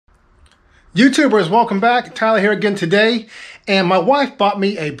YouTubers, welcome back. Tyler here again today, and my wife bought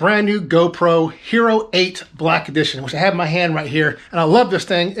me a brand new GoPro Hero 8 Black Edition, which I have in my hand right here, and I love this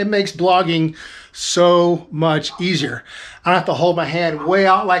thing. It makes blogging so much easier. I don't have to hold my hand way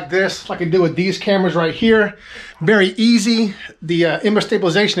out like this, like I do with these cameras right here. Very easy. The image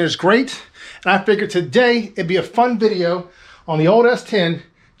stabilization is great, and I figured today it'd be a fun video on the old S10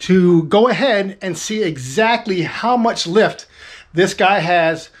 to go ahead and see exactly how much lift this guy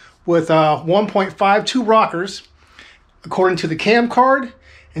has with 1.52 rockers according to the cam card,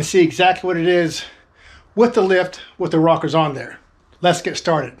 and see exactly what it is with the lift with the rockers on there. Let's get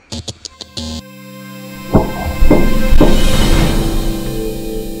started.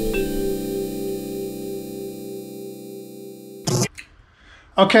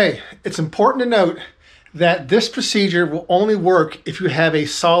 Okay, it's important to note that this procedure will only work if you have a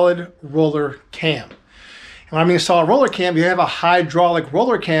solid roller cam. And when I mean a solid roller cam, you have a hydraulic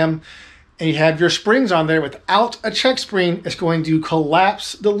roller cam and you have your springs on there. Without a check spring, it's going to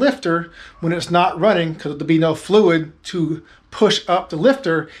collapse the lifter when it's not running because there'll be no fluid to push up the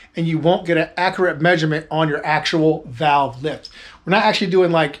lifter, and you won't get an accurate measurement on your actual valve lift. We're not actually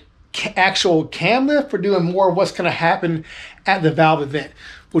doing like actual cam lift, we're doing more of what's going to happen at the valve event,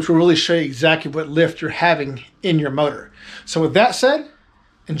 which will really show you exactly what lift you're having in your motor. So with that said,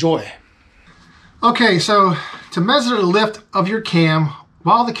 enjoy. Okay, so to measure the lift of your cam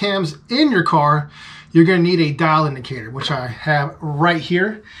while the cam's in your car, you're going to need a dial indicator, which I have right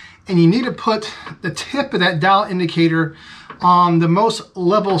here. And you need to put the tip of that dial indicator on the most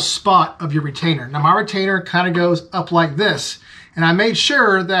level spot of your retainer. Now my retainer kind of goes up like this, and I made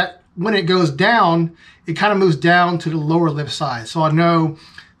sure that when it goes down, it kind of moves down to the lower lift side. So I know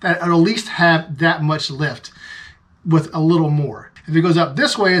that I'll at least have that much lift with a little more. If it goes up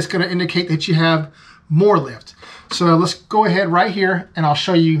this way, it's going to indicate that you have more lift. So let's go ahead right here and I'll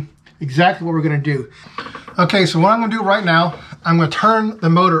show you exactly what we're going to do. Okay, so what I'm going to do right now, I'm going to turn the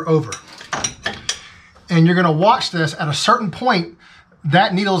motor over. And you're going to watch this. At a certain point,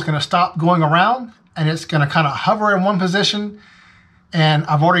 that needle is going to stop going around and it's going to kind of hover in one position. And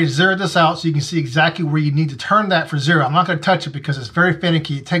I've already zeroed this out so you can see exactly where you need to turn that for zero. I'm not going to touch it because it's very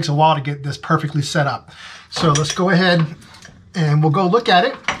finicky. It takes a while to get this perfectly set up. So let's go ahead and we'll go look at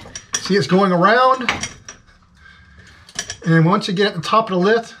it. See, it's going around. And once you get at the top of the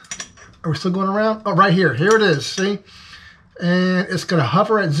lift, are we still going around? Oh, right here. Here it is, see? And it's going to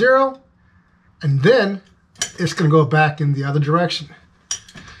hover at zero. And then it's going to go back in the other direction.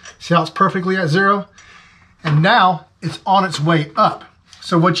 See how it's perfectly at zero? And now it's on its way up.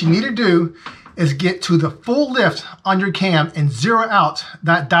 So what you need to do is get to the full lift on your cam and zero out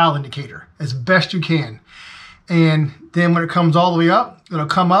that dial indicator as best you can. And then when it comes all the way up, it'll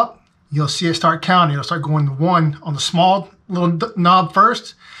come up, you'll see it start counting. It'll start going to 1 on the small little knob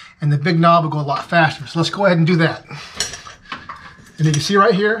first, and the big knob will go a lot faster. So let's go ahead and do that. And you can see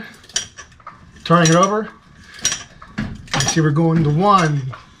right here, turning it over, you see we're going to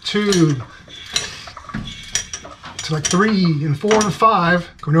 1, 2, to like 3 and 4 and 5,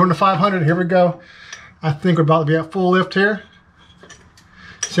 going over to 500. Here we go. I think we're about to be at full lift here.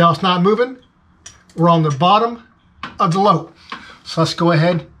 See how it's not moving? We're on the bottom of the lope. So let's go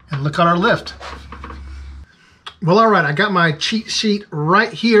ahead and look at our lift. Well, all right, I got my cheat sheet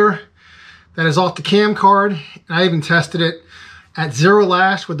right here. That is off the cam card. I even tested it at zero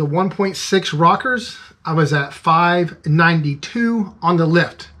lash with the 1.6 rockers. I was at 592 on the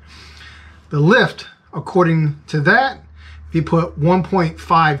lift. The lift, according to that, if you put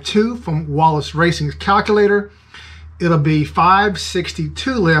 1.52 from Wallace Racing's calculator, it'll be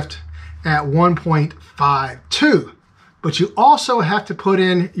 562 lift at 1.52. But you also have to put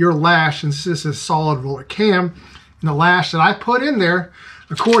in your lash, since this is solid roller cam, and the lash that I put in there,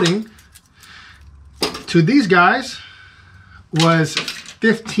 according to these guys, was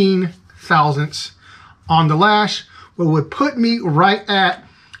 15 thousandths on the lash, what would put me right at,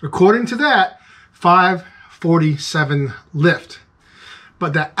 according to that, 547 lift.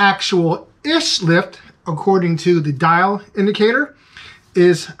 But the actual ish lift, according to the dial indicator,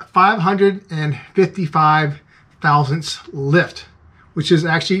 is 555 thousandths lift, which is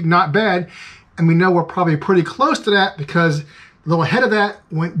actually not bad. And we know we're probably pretty close to that because a little head of that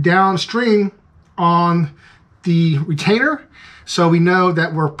went downstream on the retainer. So we know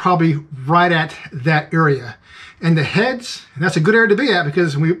that we're probably right at that area. And the heads, that's a good area to be at,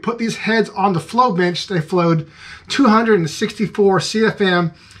 because when we put these heads on the flow bench, they flowed 264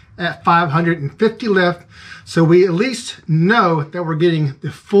 CFM at 550 lift. So we at least know that we're getting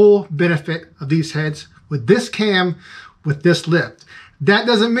the full benefit of these heads with this cam, with this lift. That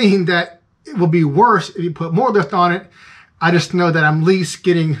doesn't mean that it will be worse if you put more lift on it. I just know that I'm at least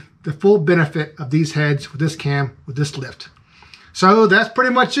getting the full benefit of these heads with this cam, with this lift. So that's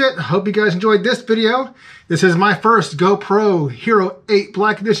pretty much it. I hope you guys enjoyed this video. This is my first GoPro Hero 8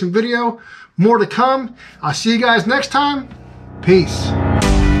 Black Edition video. More to come. I'll see you guys next time. Peace.